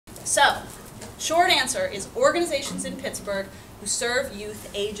So, short answer is organizations in Pittsburgh who serve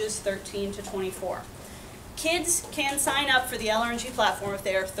youth ages 13 to 24. Kids can sign up for the LRNG platform if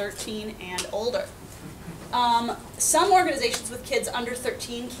they are 13 and older. Some organizations with kids under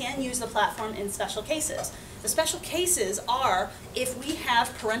 13 can use the platform in special cases. The special cases are if we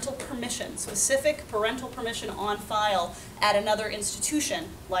have parental permission, specific parental permission on file at another institution,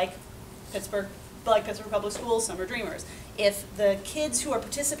 like Pittsburgh Public Schools, Summer Dreamers. If the kids who are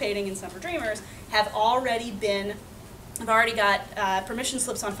participating in Summer Dreamers have already got permission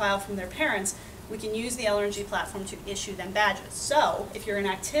slips on file from their parents, we can use the LRNG platform to issue them badges. So if you're an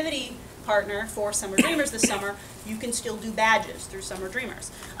activity partner for Summer Dreamers this summer, you can still do badges through Summer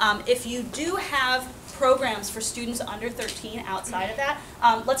Dreamers. If you do have programs for students under 13 outside of that,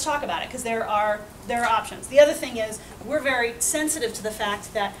 let's talk about it, because there are options. The other thing is we're very sensitive to the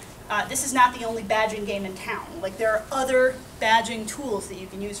fact that this is not the only badging game in town. Like, there are other badging tools that you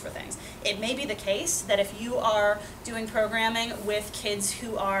can use for things. It may be the case that if you are doing programming with kids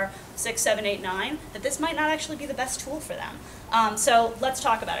who are 6, 7, 8, 9, that this might not actually be the best tool for them. So let's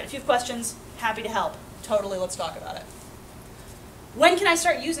talk about it. If you have questions, happy to help. Totally, let's talk about it. When can I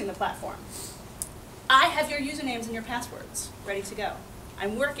start using the platform? I have your usernames and your passwords ready to go.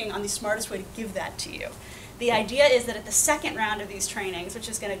 I'm working on the smartest way to give that to you. The idea is that at the second round of these trainings, which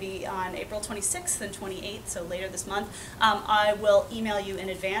is going to be on April 26th and 28th, so later this month, I will email you in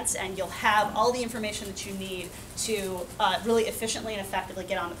advance, and you'll have all the information that you need to really efficiently and effectively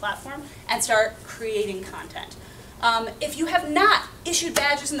get on the platform and start creating content. If you have not issued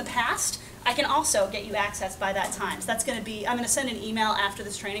badges in the past, I can also get you access by that time. So that's going to be, I'm going to send an email after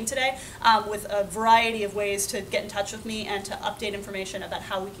this training today with a variety of ways to get in touch with me and to update information about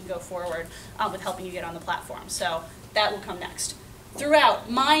how we can go forward with helping you get on the platform. So that will come next.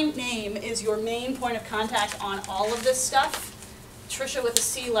 Throughout, my name is your main point of contact on all of this stuff. Trisha with a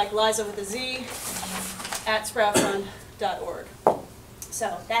C like Liza with a Z at sproutfund.org.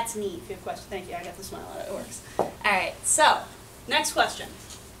 So that's me if you have questions. Thank you, I got the smile out, it works. All right, so next question.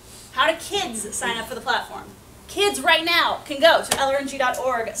 How do kids sign up for the platform? Kids right now can go to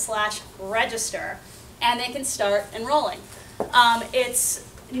lrng.org/register and they can start enrolling. There's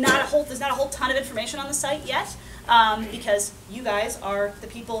not a whole ton of information on the site yet because you guys are the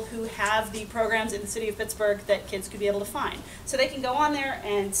people who have the programs in the city of Pittsburgh that kids could be able to find. So they can go on there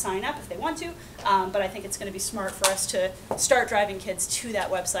and sign up if they want to, but I think it's going to be smart for us to start driving kids to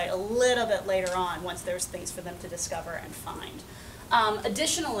that website a little bit later on once there's things for them to discover and find.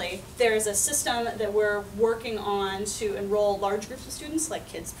 Additionally, there's a system that we're working on to enroll large groups of students, like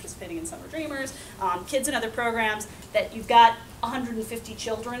kids participating in Summer Dreamers, kids in other programs, that you've got 150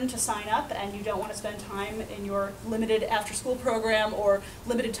 children to sign up and you don't want to spend time in your limited after-school program or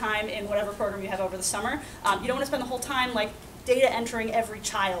limited time in whatever program you have over the summer. You don't want to spend the whole time like data entering every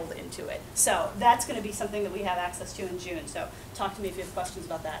child into it. So that's going to be something that we have access to in June. So talk to me if you have questions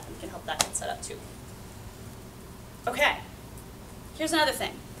about that, and we can help that get set up too. Okay. Here's another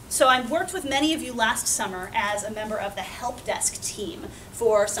thing. So I worked with many of you last summer as a member of the help desk team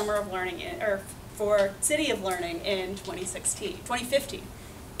for Summer of Learning, or for City of Learning in 2015.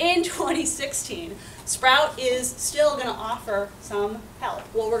 In 2016, Sprout is still going to offer some help.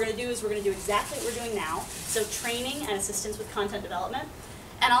 What we're going to do is we're going to do exactly what we're doing now, so training and assistance with content development,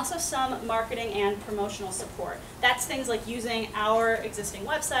 and also some marketing and promotional support. That's things like using our existing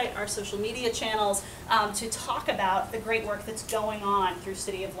website, our social media channels, to talk about the great work that's going on through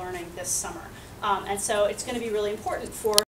City of Learning this summer. And so it's going to be really important for